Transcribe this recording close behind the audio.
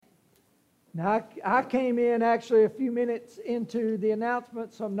Now, I came in actually a few minutes into the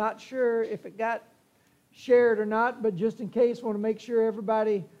announcement, so I'm not sure if it got shared or not, but just in case, I want to make sure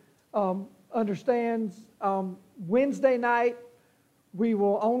everybody understands. Wednesday night, we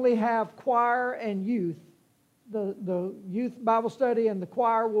will only have choir and youth. The youth Bible study and the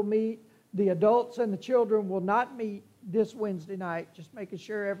choir will meet. The adults and the children will not meet this Wednesday night. Just making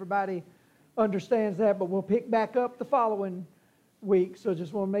sure everybody understands that, but we'll pick back up the following week. So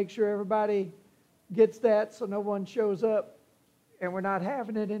just want to make sure everybody gets that so no one shows up and we're not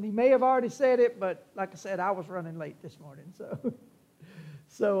having it. And he may have already said it, but like I said, I was running late this morning.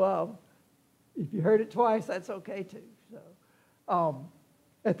 So if you heard it twice, that's okay too. So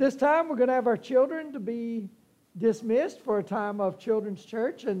at this time, we're going to have our children to be dismissed for a time of children's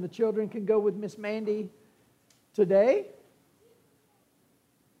church, and the children can go with Miss Mandy today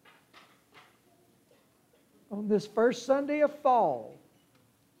on this first Sunday of fall.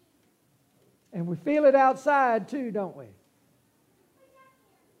 And we feel it outside too, don't we?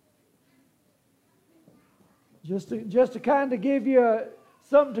 Just to kind of give you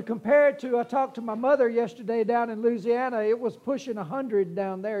something to compare it to, I talked to my mother yesterday down in Louisiana. It was pushing 100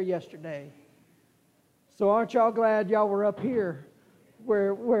 down there yesterday. So aren't y'all glad y'all were up here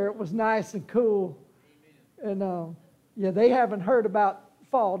where it was nice and cool? And yeah, they haven't heard about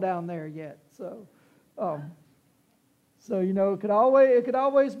fall down there yet. So you know, it could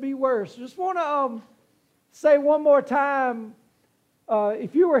always be worse. Just want to say one more time,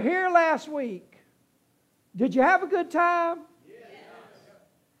 if you were here last week, did you have a good time? Yes.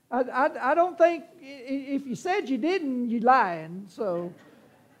 I don't think, if you said you didn't, you're lying. So,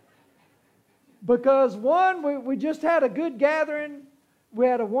 because one, we just had a good gathering. We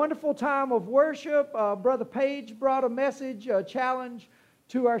had a wonderful time of worship. Brother Paige brought a message, a challenge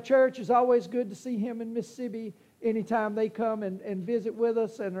to our church. It's always good to see him in Mississippi anytime they come and visit with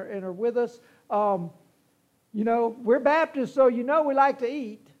us and are with us. You know, we're Baptists, so you know we like to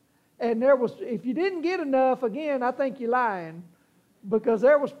eat. And if you didn't get enough, again, I think you're lying. Because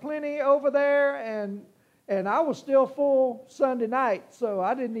there was plenty over there, and I was still full Sunday night, so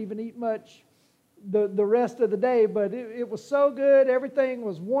I didn't even eat much the rest of the day. But it was so good. Everything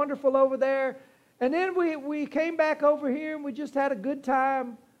was wonderful over there. And then we came back over here, and we just had a good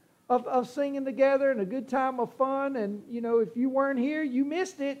time of singing together and a good time of fun. And, you know, if you weren't here, you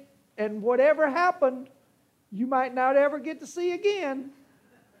missed it. And whatever happened, you might not ever get to see again.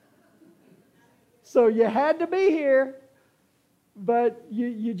 So you had to be here. But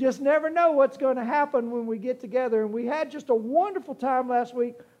you just never know what's going to happen when we get together. And we had just a wonderful time last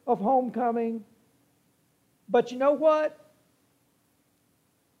week of homecoming. But you know what?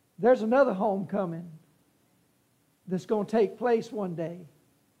 There's another homecoming that's going to take place one day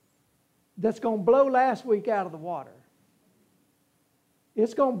that's going to blow last week out of the water.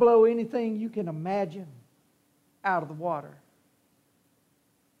 It's going to blow anything you can imagine out of the water.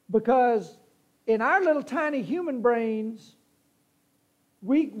 Because in our little tiny human brains,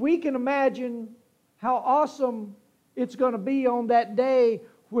 we can imagine how awesome it's going to be on that day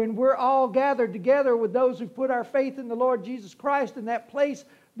when we're all gathered together with those who've put our faith in the Lord Jesus Christ in that place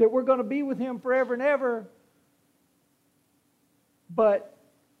that we're going to be with Him forever and ever. But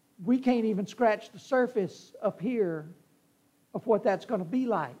we can't even scratch the surface up here of what that's going to be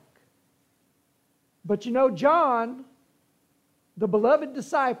like. But you know, John, the beloved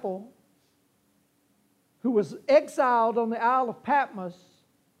disciple, who was exiled on the Isle of Patmos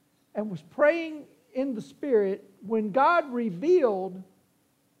and was praying in the Spirit when God revealed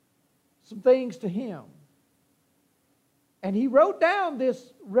some things to him. And he wrote down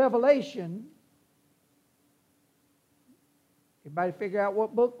this revelation. Everybody figure out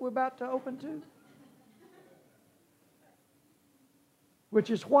what book we're about to open to? Which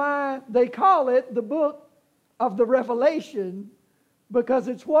is why they call it the book of the Revelation, because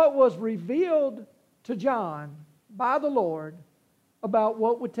it's what was revealed to John by the Lord about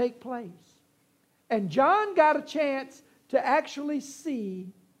what would take place. And John got a chance to actually see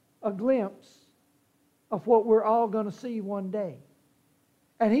a glimpse of what we're all going to see one day.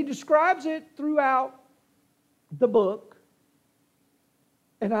 And he describes it throughout the book.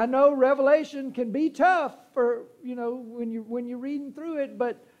 And I know Revelation can be tough for, you know, when you're reading through it,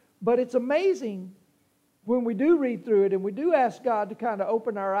 but it's amazing when we do read through it and we do ask God to kind of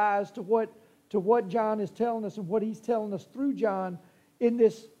open our eyes to what John is telling us and what he's telling us through John in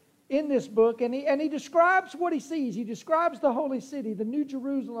this book. And he describes what he sees. He describes the holy city, the New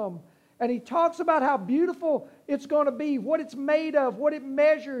Jerusalem, and he talks about how beautiful it's going to be, what it's made of, what it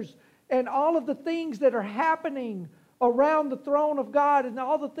measures, and all of the things that are happening around the throne of God and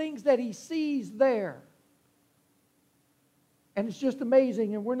all the things that he sees there. And it's just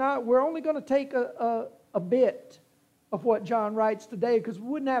amazing. And we're only going to take a bit of what John writes today because we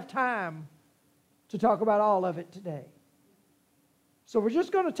wouldn't have time to talk about all of it today. So we're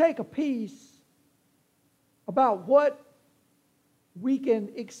just going to take a piece about what we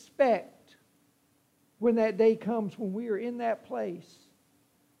can expect when that day comes, when we are in that place.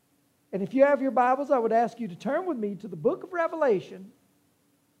 And if you have your Bibles, I would ask you to turn with me to the book of Revelation,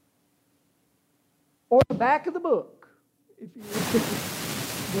 or the back of the book. If you,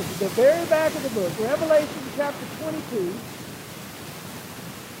 the very back of the book, Revelation chapter 22.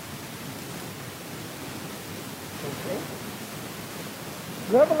 Okay.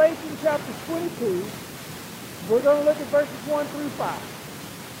 Revelation chapter 22. We're going to look at verses 1 through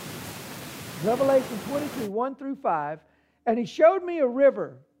 5. Revelation 22, 1 through 5. And he showed me a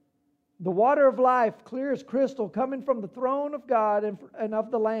river, the water of life, clear as crystal, coming from the throne of God and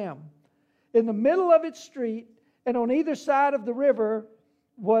of the Lamb. In the middle of its street, and on either side of the river,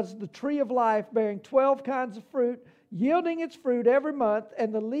 was the tree of life, bearing 12 kinds of fruit, yielding its fruit every month,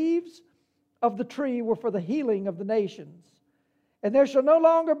 and the leaves of the tree were for the healing of the nations. And there shall no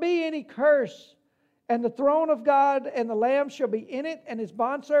longer be any curse, and the throne of God and the Lamb shall be in it, and his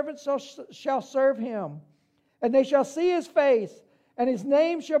bondservants shall serve him. And they shall see his face, and his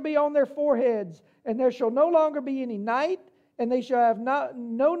name shall be on their foreheads, and there shall no longer be any night, and they shall have not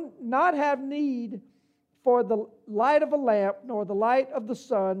have need for the light of a lamp, nor the light of the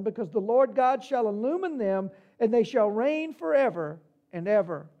sun, because the Lord God shall illumine them, and they shall reign forever and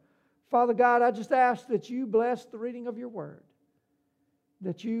ever. Father God, I just ask that you bless the reading of your word,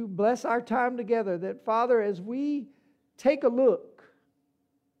 that you bless our time together, that, Father, as we take a look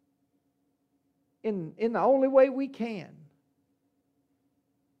in the only way we can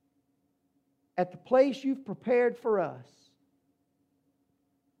at the place you've prepared for us,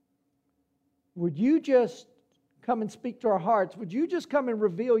 would you just come and speak to our hearts? Would you just come and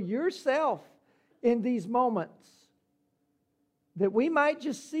reveal yourself in these moments, that we might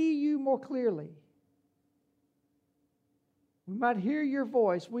just see you more clearly? We might hear your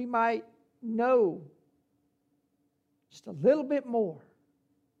voice. We might know just a little bit more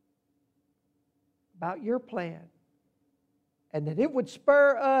about your plan. And that it would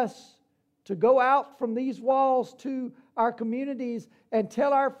spur us to go out from these walls to our communities and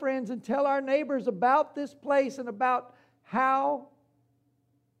tell our friends and tell our neighbors about this place and about how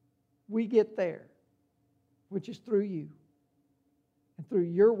we get there, which is through you and through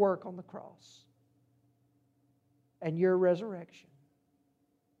your work on the cross and your resurrection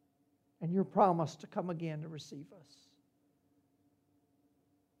and your promise to come again to receive us.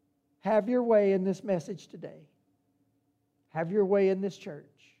 Have your way in this message today. Have your way in this church.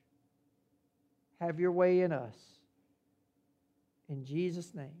 Have your way in us. In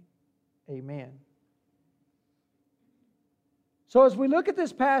Jesus' name, amen. So as we look at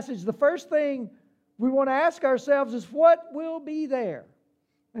this passage, the first thing we want to ask ourselves is, what will be there?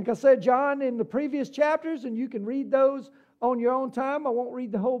 Like I said, John, in the previous chapters, and you can read those on your own time. I won't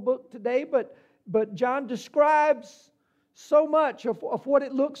read the whole book today, but John describes so much of what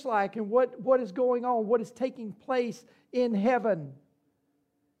it looks like and what is going on, what is taking place in heaven.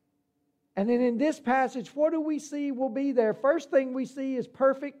 And then in this passage, what do we see will be there? First thing we see is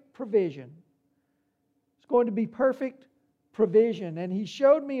perfect provision. It's going to be perfect provision. And he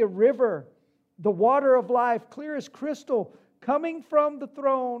showed me a river, the water of life, clear as crystal, coming from the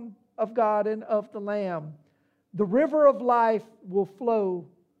throne of God and of the Lamb. The river of life will flow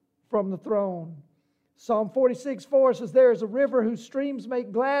from the throne. Psalm 46:4 says, there is a river whose streams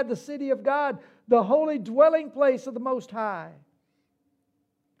make glad the city of God, the holy dwelling place of the Most High.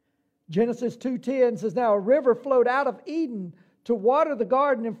 Genesis 2:10 says, now a river flowed out of Eden to water the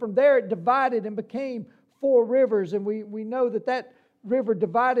garden, and from there it divided and became 4 rivers. And we know that river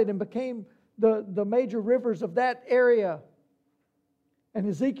divided and became the major rivers of that area. And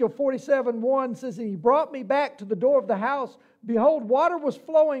Ezekiel 47:1 says, and he brought me back to the door of the house. Behold, water was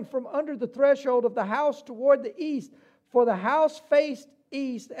flowing from under the threshold of the house toward the east, for the house faced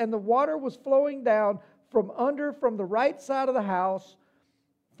east, and the water was flowing down from the right side of the house,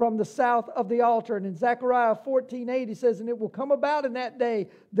 from the south of the altar. And in Zechariah 14:8 he says, and it will come about in that day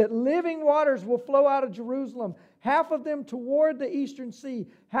that living waters will flow out of Jerusalem, half of them toward the eastern sea,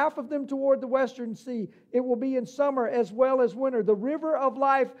 half of them toward the western sea. It will be in summer as well as winter. The river of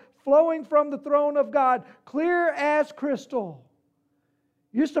life flowing from the throne of God, clear as crystal.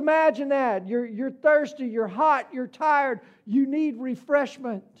 Just imagine that. You're thirsty, you're hot, you're tired, you need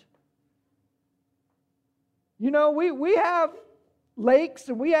refreshment. You know, we have lakes,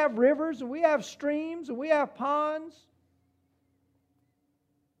 and we have rivers, and we have streams, and we have ponds.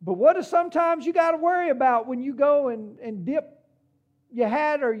 But what is sometimes you got to worry about when you go and dip you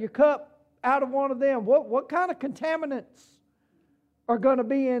had or your cup out of one of them, what kind of contaminants are going to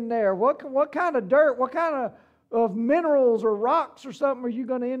be in there? What kind of dirt, what kind of minerals or rocks or something are you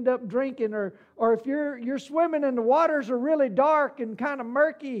going to end up drinking? Or if you're swimming and the waters are really dark and kind of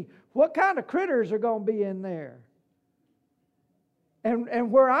murky, what kind of critters are going to be in there?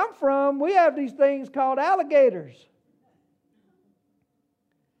 And where I'm from, we have these things called alligators.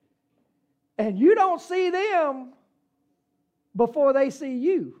 And you don't see them before they see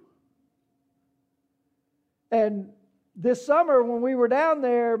you. And this summer when we were down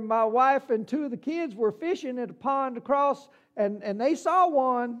there, my wife and two of the kids were fishing at a pond across, and they saw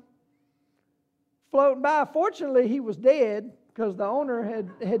one floating by. Fortunately, he was dead because the owner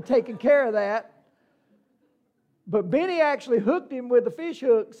had taken care of that. But Benny actually hooked him with a fish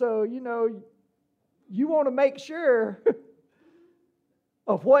hook, so, you want to make sure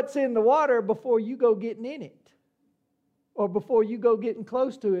of what's in the water before you go getting in it or before you go getting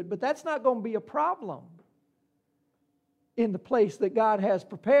close to it. But that's not going to be a problem in the place that God has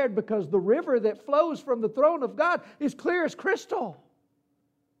prepared, because the river that flows from the throne of God is clear as crystal.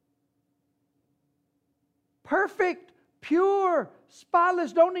 Perfect, pure,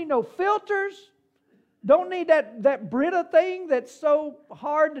 spotless, don't need no filters. Don't need that Brita thing that's so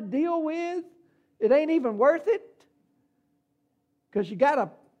hard to deal with. It ain't even worth it. Because you got to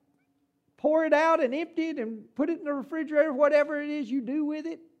pour it out and empty it and put it in the refrigerator, whatever it is you do with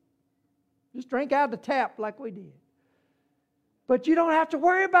it. Just drink out of the tap like we did. But you don't have to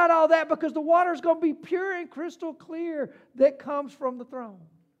worry about all that, because the water is going to be pure and crystal clear that comes from the throne.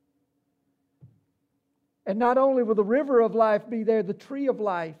 And not only will the river of life be there, the tree of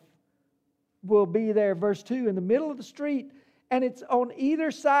life will be there. Verse 2, in the middle of the street, and it's on either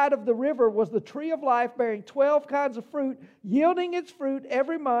side of the river, was the tree of life, bearing 12 kinds of fruit, yielding its fruit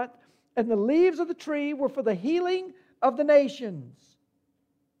every month. And the leaves of the tree were for the healing of the nations.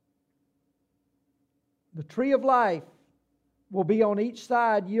 The tree of life will be on each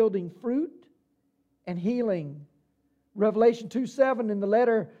side, yielding fruit and healing. Revelation 2:7, in the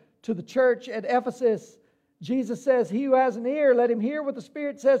letter to the church at Ephesus, Jesus says, he who has an ear, let him hear what the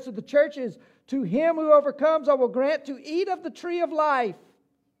Spirit says to the churches. To him who overcomes, I will grant to eat of the tree of life,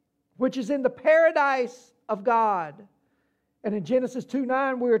 which is in the paradise of God. And in Genesis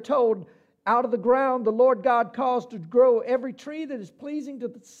 2:9, we are told, out of the ground the Lord God caused to grow every tree that is pleasing to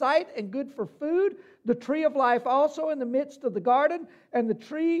the sight and good for food, the tree of life also in the midst of the garden, and the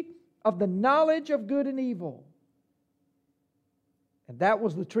tree of the knowledge of good and evil. And that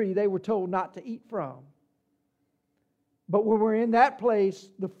was the tree they were told not to eat from. But when we're in that place,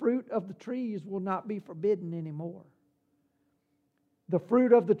 the fruit of the trees will not be forbidden anymore. The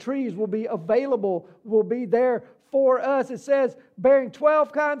fruit of the trees will be available, will be there for us. It says, bearing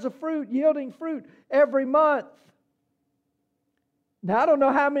 12 kinds of fruit, yielding fruit every month. Now, I don't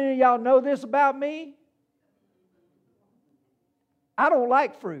know how many of y'all know this about me. I don't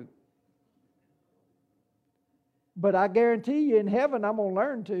like fruit. But I guarantee you in heaven I'm going to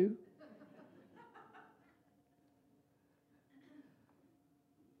learn to.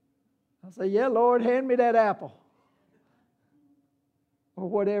 I'll say, yeah, Lord, hand me that apple. Or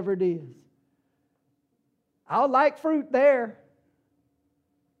whatever it is. I'll like fruit there.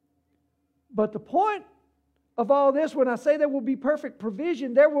 But the point of all this, when I say there will be perfect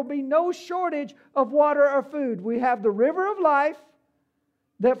provision, there will be no shortage of water or food. We have the river of life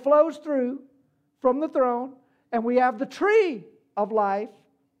that flows through from the throne, and we have the tree of life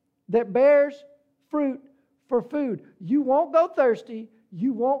that bears fruit for food. You won't go thirsty.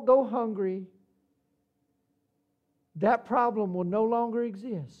 You won't go hungry. That problem will no longer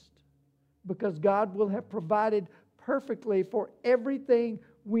exist, because God will have provided perfectly for everything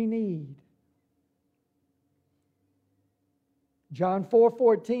we need. John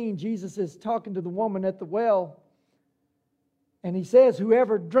 4:14, Jesus is talking to the woman at the well, and he says,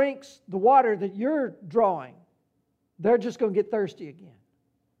 whoever drinks the water that you're drawing, they're just going to get thirsty again.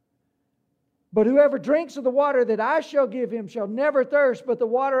 But whoever drinks of the water that I shall give him shall never thirst, but the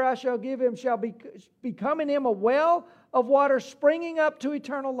water I shall give him shall become in him a well of water springing up to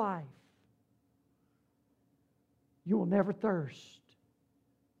eternal life. You will never thirst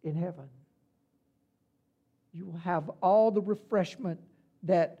in heaven. You will have all the refreshment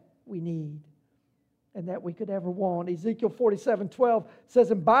that we need and that we could ever want. Ezekiel 47:12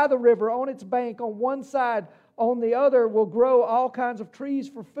 says, and by the river on its bank on one side, on the other will grow all kinds of trees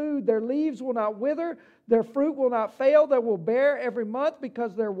for food. Their leaves will not wither. Their fruit will not fail. They will bear every month,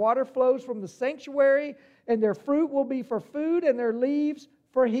 because their water flows from the sanctuary, and their fruit will be for food, and their leaves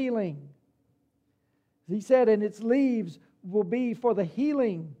for healing. He said, and its leaves will be for the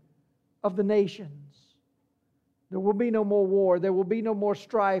healing of the nations. There will be no more war. There will be no more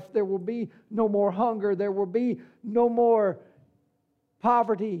strife. There will be no more hunger. There will be no more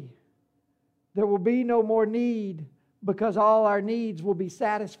poverty. There will be no more need, because all our needs will be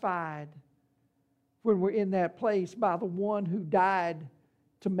satisfied when we're in that place by the one who died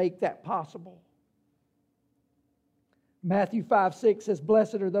to make that possible. Matthew 5:6 says,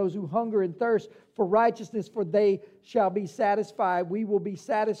 "Blessed are those who hunger and thirst for righteousness, for they shall be satisfied." We will be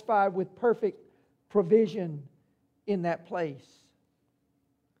satisfied with perfect provision in that place.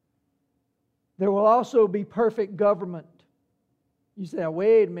 There will also be perfect government. You say,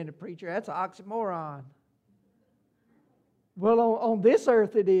 "Wait a minute, preacher, that's an oxymoron." Well, on this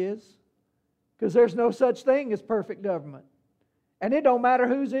earth it is, because there's no such thing as perfect government. And it don't matter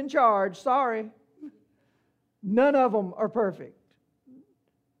who's in charge, sorry. None of them are perfect.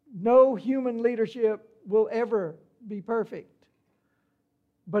 No human leadership will ever be perfect.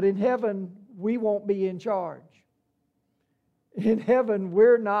 But in heaven, we won't be in charge. In heaven,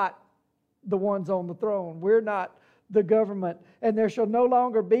 we're not the ones on the throne. We're not the government. And there shall no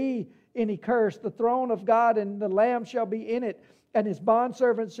longer be any curse. The throne of God and the Lamb shall be in it, and His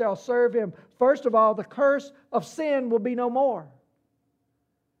bondservants shall serve Him. First of all, the curse of sin will be no more.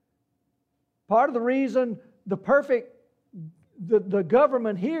 Part of the reason the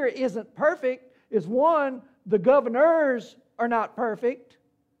government here isn't perfect is, one, the governors are not perfect,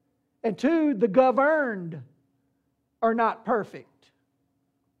 and two, the governed are not perfect.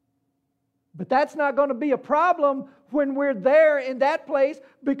 But that's not going to be a problem when we're there in that place,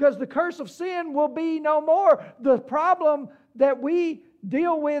 because the curse of sin will be no more. The problem that we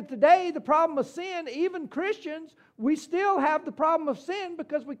deal with today, the problem of sin, even Christians, we still have the problem of sin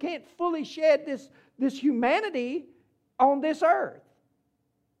because we can't fully shed this humanity on this earth.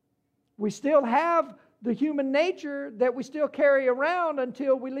 We still have the human nature that we still carry around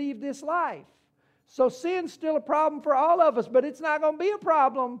until we leave this life. So sin's still a problem for all of us, but it's not going to be a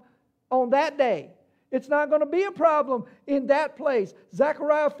problem on that day. It's not going to be a problem in that place.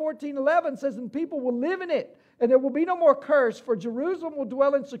 Zechariah 14:11 says, "And people will live in it, and there will be no more curse, for Jerusalem will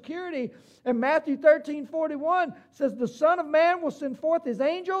dwell in security." And Matthew 13:41 says, "The Son of Man will send forth His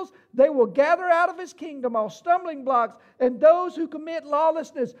angels. They will gather out of His kingdom all stumbling blocks and those who commit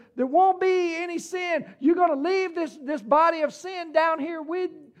lawlessness." There won't be any sin. You're going to leave this body of sin down here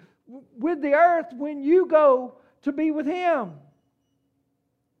with the earth when you go to be with Him.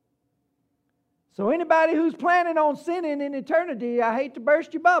 So anybody who's planning on sinning in eternity, I hate to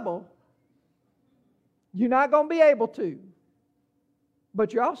burst your bubble, you're not going to be able to.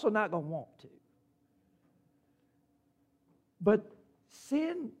 But you're also not going to want to. But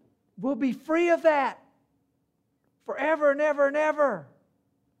sin will be free of that forever and ever and ever.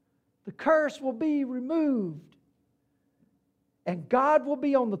 The curse will be removed. And God will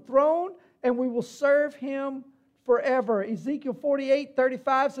be on the throne, and we will serve Him forever. Ezekiel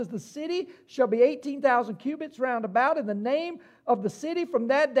 48:35 says, "The city shall be 18,000 cubits round about, and the name of the city from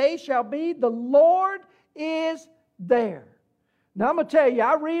that day shall be, the Lord is there." Now I'm going to tell you,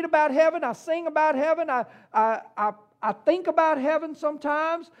 I read about heaven, I sing about heaven, I think about heaven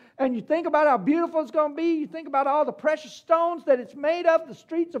sometimes, and you think about how beautiful it's going to be. You think about all the precious stones that it's made of, the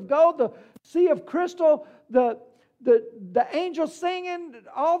streets of gold, the sea of crystal, the angels singing,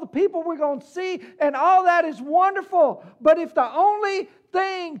 all the people we're going to see, and all that is wonderful. But if the only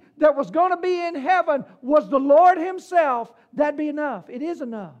thing that was going to be in heaven was the Lord Himself, that'd be enough. It is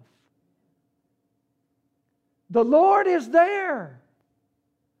enough. The Lord is there.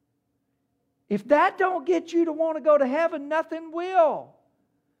 If that don't get you to want to go to heaven, nothing will.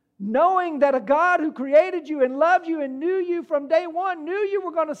 Knowing that a God who created you and loved you and knew you from day one, knew you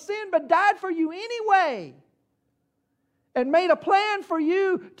were going to sin, but died for you anyway, and made a plan for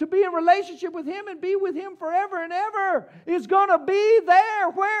you to be in relationship with Him and be with Him forever and ever, is going to be there.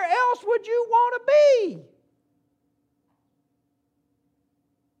 Where else would you want to be?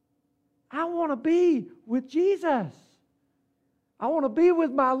 I want to be with Jesus. I want to be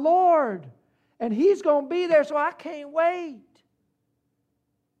with my Lord. And He's going to be there, so I can't wait.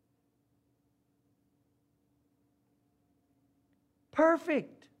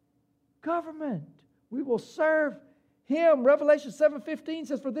 Perfect government. We will serve Him. Revelation 7:15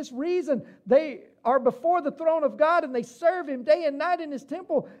 says, "For this reason they are before the throne of God, and they serve Him day and night in His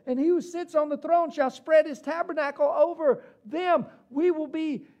temple. And He who sits on the throne shall spread His tabernacle over them." We will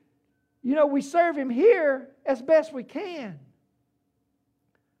be, we serve Him here as best we can.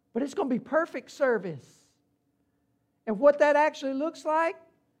 But it's going to be perfect service. And what that actually looks like,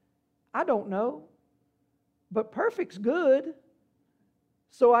 I don't know. But perfect's good.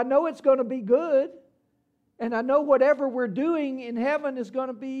 So I know it's going to be good. And I know whatever we're doing in heaven is going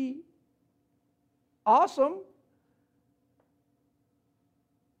to be awesome.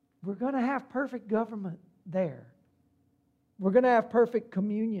 we're going to have perfect government there. We're going to have perfect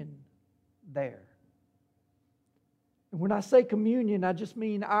communion there. And when I say communion, I just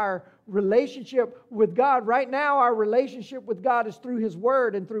mean our relationship with God. Right now, our relationship with God is through His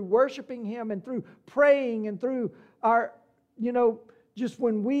Word and through worshiping Him and through praying and through our, just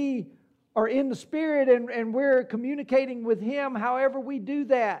when we are in the Spirit and we're communicating with Him, however we do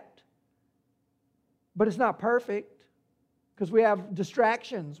that. But it's not perfect because we have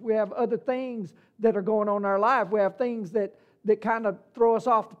distractions. We have other things that are going on in our life. We have things that kind of throw us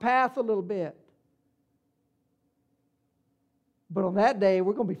off the path a little bit. But on that day,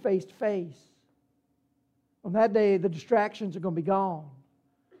 we're going to be face to face. On that day, the distractions are going to be gone.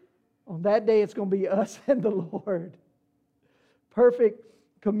 On that day, it's going to be us and the Lord. Perfect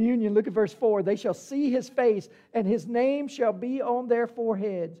communion. Look at verse 4. They shall see His face, and His name shall be on their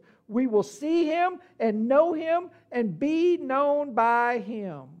foreheads. We will see Him and know Him and be known by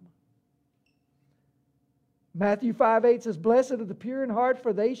Him. Matthew 5:8 says, Blessed are the pure in heart,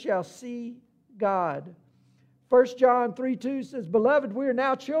 for they shall see God. 1 John 3:2 says, Beloved, we are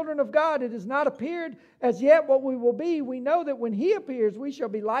now children of God. It has not appeared as yet what we will be. We know that when He appears, we shall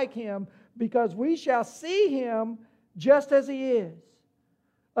be like Him, because we shall see Him just as He is.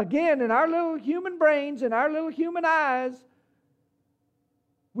 Again, in our little human brains, in our little human eyes,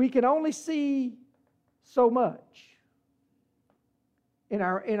 we can only see so much. In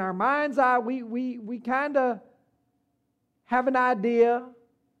our mind's eye, we kind of have an idea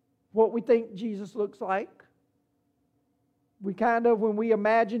what we think Jesus looks like. We kind of, when we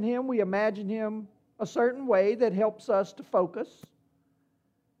imagine Him a certain way that helps us to focus.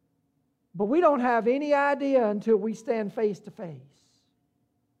 But we don't have any idea until we stand face to face.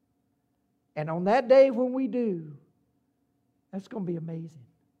 And on that day when we do, that's going to be amazing.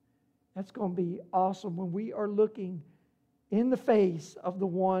 That's going to be awesome when we are looking in the face of the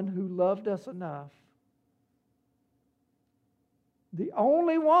one who loved us enough. The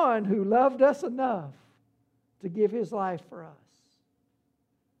only one who loved us enough to give His life for us.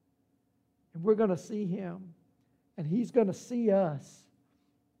 And we're going to see Him, and He's going to see us.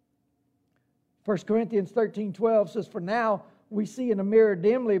 1 Corinthians 13:12 says, For now we see in a mirror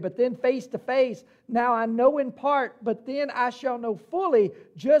dimly, but then face to face. Now I know in part, but then I shall know fully,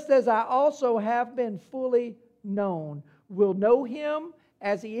 just as I also have been fully known. We'll know Him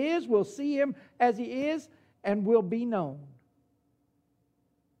as He is, we'll see Him as He is, and we'll be known.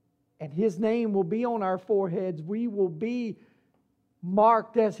 And His name will be on our foreheads. We will be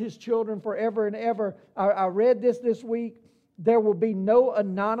marked as His children forever and ever. I read this week. There will be no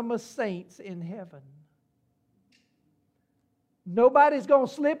anonymous saints in heaven. Nobody's going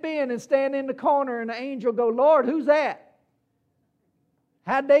to slip in and stand in the corner and the angel go, Lord, who's that?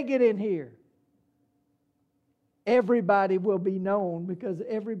 How'd they get in here? Everybody will be known, because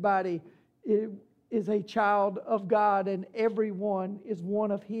everybody is a child of God, and everyone is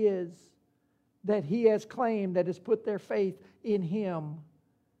one of His that He has claimed, that has put their faith in Him.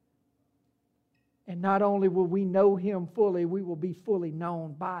 And not only will we know Him fully, we will be fully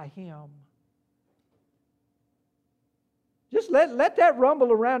known by Him. Just let that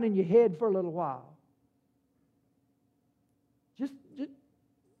rumble around in your head for a little while. Just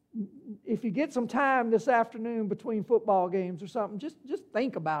if you get some time this afternoon between football games or something, just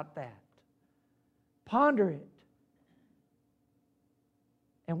think about that. Ponder it.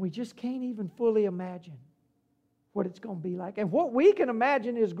 And we just can't even fully imagine what it's going to be like. And what we can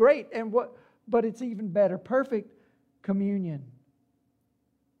imagine is great, but it's even better. Perfect communion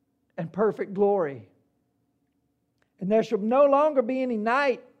and perfect glory. And there shall no longer be any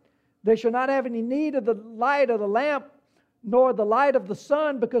night. They shall not have any need of the light of the lamp, nor the light of the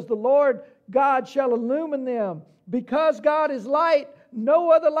sun, because the Lord God shall illumine them. Because God is light,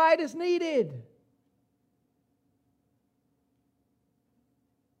 no other light is needed.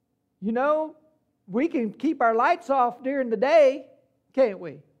 We can keep our lights off during the day, can't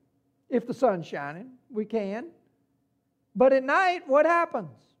we? If the sun's shining, we can. But at night, what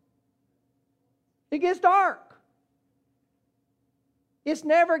happens? It gets dark. It's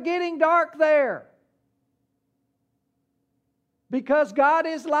never getting dark there. Because God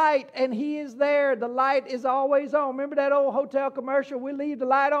is light and He is there. The light is always on. Remember that old hotel commercial, we leave the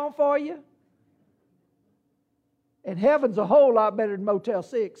light on for you? And heaven's a whole lot better than Motel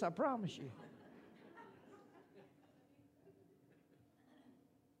 6, I promise you.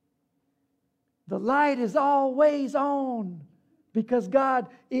 The light is always on because God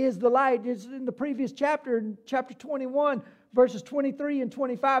is the light. It's in the previous chapter, in chapter 21, verses 23 and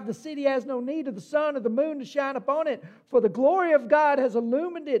 25, the city has no need of the sun or the moon to shine upon it, for the glory of God has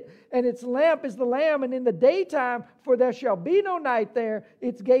illumined it, and its lamp is the Lamb. And in the daytime, for there shall be no night there,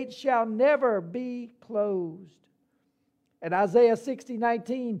 its gates shall never be closed. And Isaiah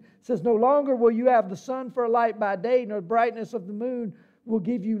 60:19 says, no longer will you have the sun for a light by day, nor the brightness of the moon will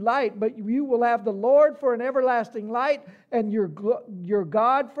give you light, but you will have the Lord for an everlasting light, and your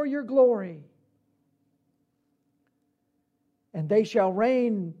God for your glory. And they shall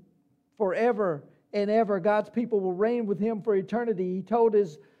reign forever and ever. God's people will reign with Him for eternity. He told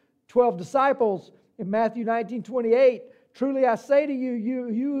His 12 disciples in Matthew 19:28, truly I say to you, you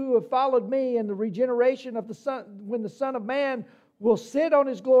who have followed me in the regeneration of the Son, when the Son of Man will sit on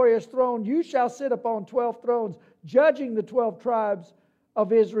His glorious throne, you shall sit upon 12 thrones, judging the 12 tribes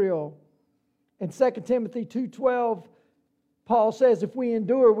of Israel. In 2 Timothy 2:12, Paul says, if we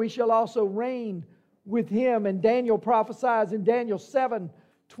endure, we shall also reign with Him. And Daniel prophesies in Daniel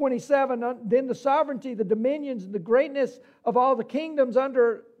 7:27, then the sovereignty, the dominions, and the greatness of all the kingdoms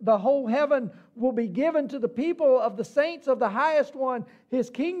under the whole heaven will be given to the people of the saints of the highest one. His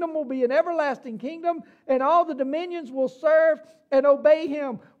kingdom will be an everlasting kingdom, and all the dominions will serve and obey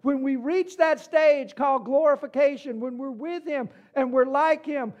Him. When we reach that stage called glorification, when we're with Him and we're like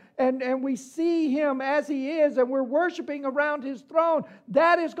Him and we see Him as He is and we're worshiping around His throne,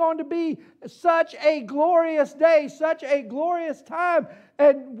 that is going to be such a glorious day, such a glorious time,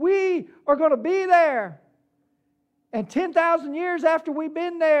 and we are going to be there. And 10,000 years after we've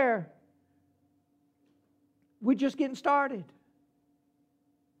been there, we're just getting started.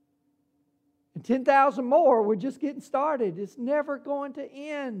 And 10,000 more, we're just getting started. It's never going to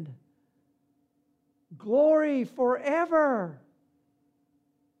end. Glory forever.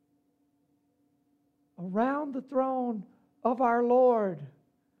 Around the throne of our Lord.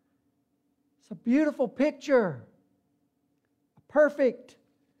 It's a beautiful picture. A perfect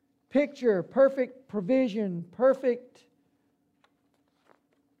picture, perfect provision, perfect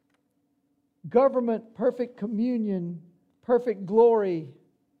government, perfect communion, perfect glory.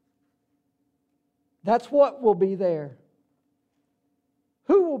 That's what will be there.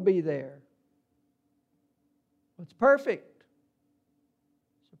 Who will be there? Well, it's perfect.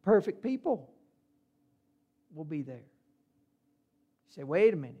 So perfect people will be there. You say,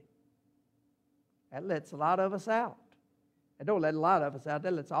 wait a minute. That lets a lot of us out. That don't let a lot of us out.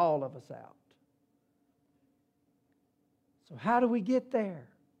 That lets all of us out. So how do we get there?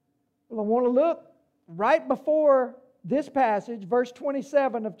 Well, I want to look right before this passage, verse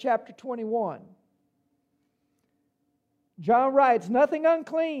 27 of chapter 21. John writes, nothing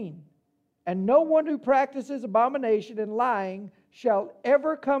unclean, and no one who practices abomination and lying shall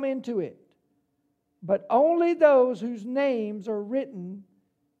ever come into it, but only those whose names are written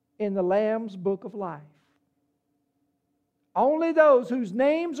in the Lamb's book of life. Only those whose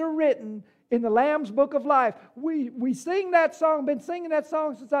names are written in the Lamb's book of life. We sing that song, been singing that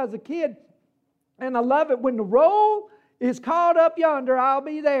song since I was a kid, and I love it. When the roll is called up yonder, I'll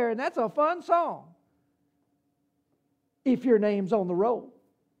be there. And that's a fun song if your name's on the roll.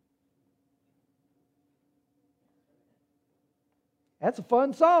 That's a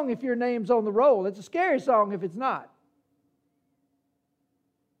fun song if your name's on the roll. It's a scary song if it's not.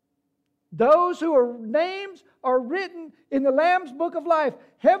 Those whose names are written in the Lamb's book of life.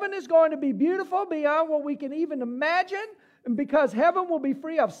 Heaven is going to be beautiful beyond what we can even imagine. And because heaven will be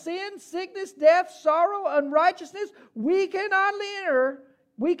free of sin, sickness, death, sorrow, unrighteousness, we cannot enter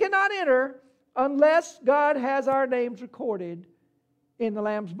unless God has our names recorded in the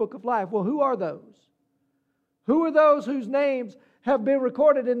Lamb's book of life. Well, who are those? Who are those whose names have been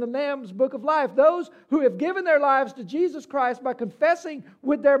recorded in the Lamb's book of life? Those who have given their lives to Jesus Christ by confessing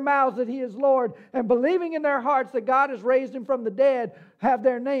with their mouths that He is Lord and believing in their hearts that God has raised Him from the dead have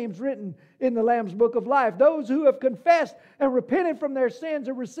their names written in the Lamb's book of life. Those who have confessed and repented from their sins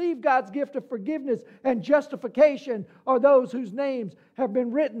and received God's gift of forgiveness and justification are those whose names have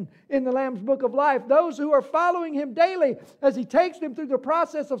been written in the Lamb's book of life. Those who are following Him daily as He takes them through the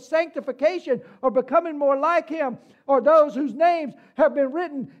process of sanctification or becoming more like Him are those whose names have been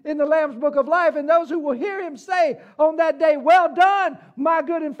written in the Lamb's book of life. And those who will hear Him say on that day, well done, my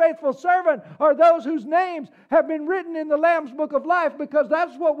good and faithful servant, are those whose names have been written in the Lamb's book of life, because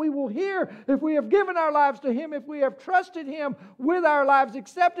that's what we will hear if we have given our lives to Him, if we have trusted Him with our lives,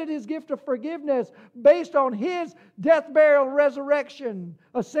 accepted His gift of forgiveness based on His death, burial, resurrection,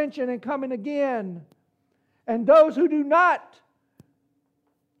 ascension, and coming again. And those who do not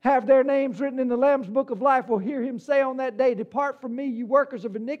have their names written in the Lamb's book of life will hear Him say on that day, depart from me, you workers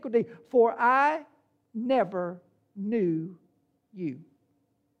of iniquity, for I never knew you.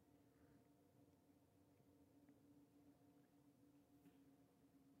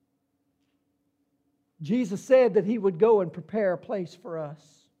 Jesus said that He would go and prepare a place for us.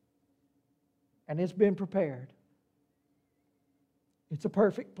 And it's been prepared. It's a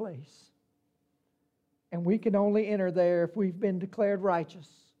perfect place. And we can only enter there if we've been declared righteous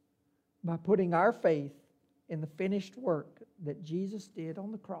by putting our faith in the finished work that Jesus did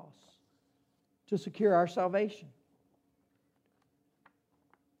on the cross to secure our salvation.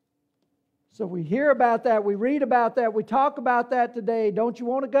 So we hear about that, we read about that, we talk about that today. Don't you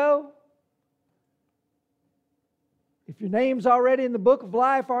want to go? If your name's already in the book of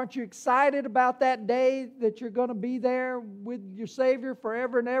life, aren't you excited about that day that you're going to be there with your Savior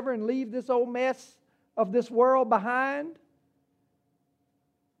forever and ever and leave this old mess of this world behind?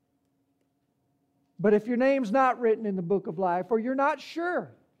 But if your name's not written in the book of life, or you're not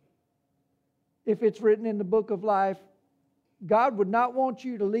sure if it's written in the book of life, God would not want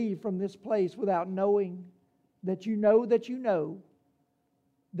you to leave from this place without knowing that you know that you know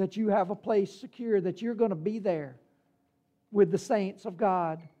that you have a place secure, that you're going to be there with the saints of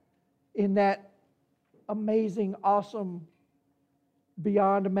God in that amazing, awesome,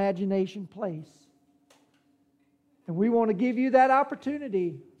 beyond imagination place. And we want to give you that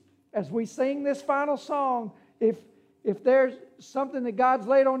opportunity as we sing this final song. If there's something that God's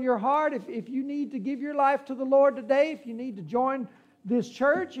laid on your heart, if you need to give your life to the Lord today, if you need to join this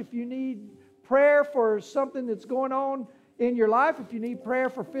church, if you need prayer for something that's going on in your life, if you need prayer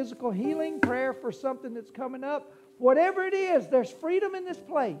for physical healing, prayer for something that's coming up, whatever it is, there's freedom in this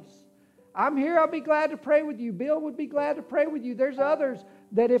place. I'm here. I'll be glad to pray with you. Bill would be glad to pray with you. There's others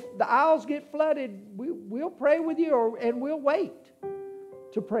that if the aisles get flooded, we'll pray with you, and we'll wait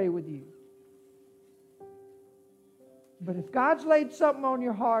to pray with you. But if God's laid something on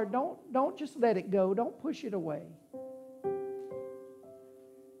your heart, don't just let it go. Don't push it away.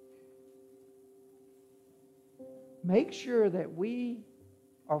 Make sure that we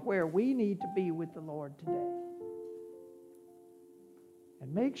are where we need to be with the Lord today.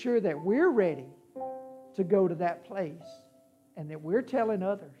 And make sure that we're ready to go to that place and that we're telling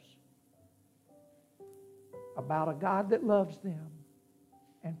others about a God that loves them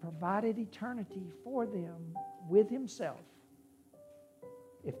and provided eternity for them with Himself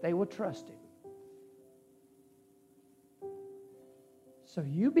if they will trust Him. So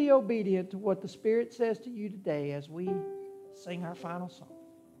you be obedient to what the Spirit says to you today as we sing our final song.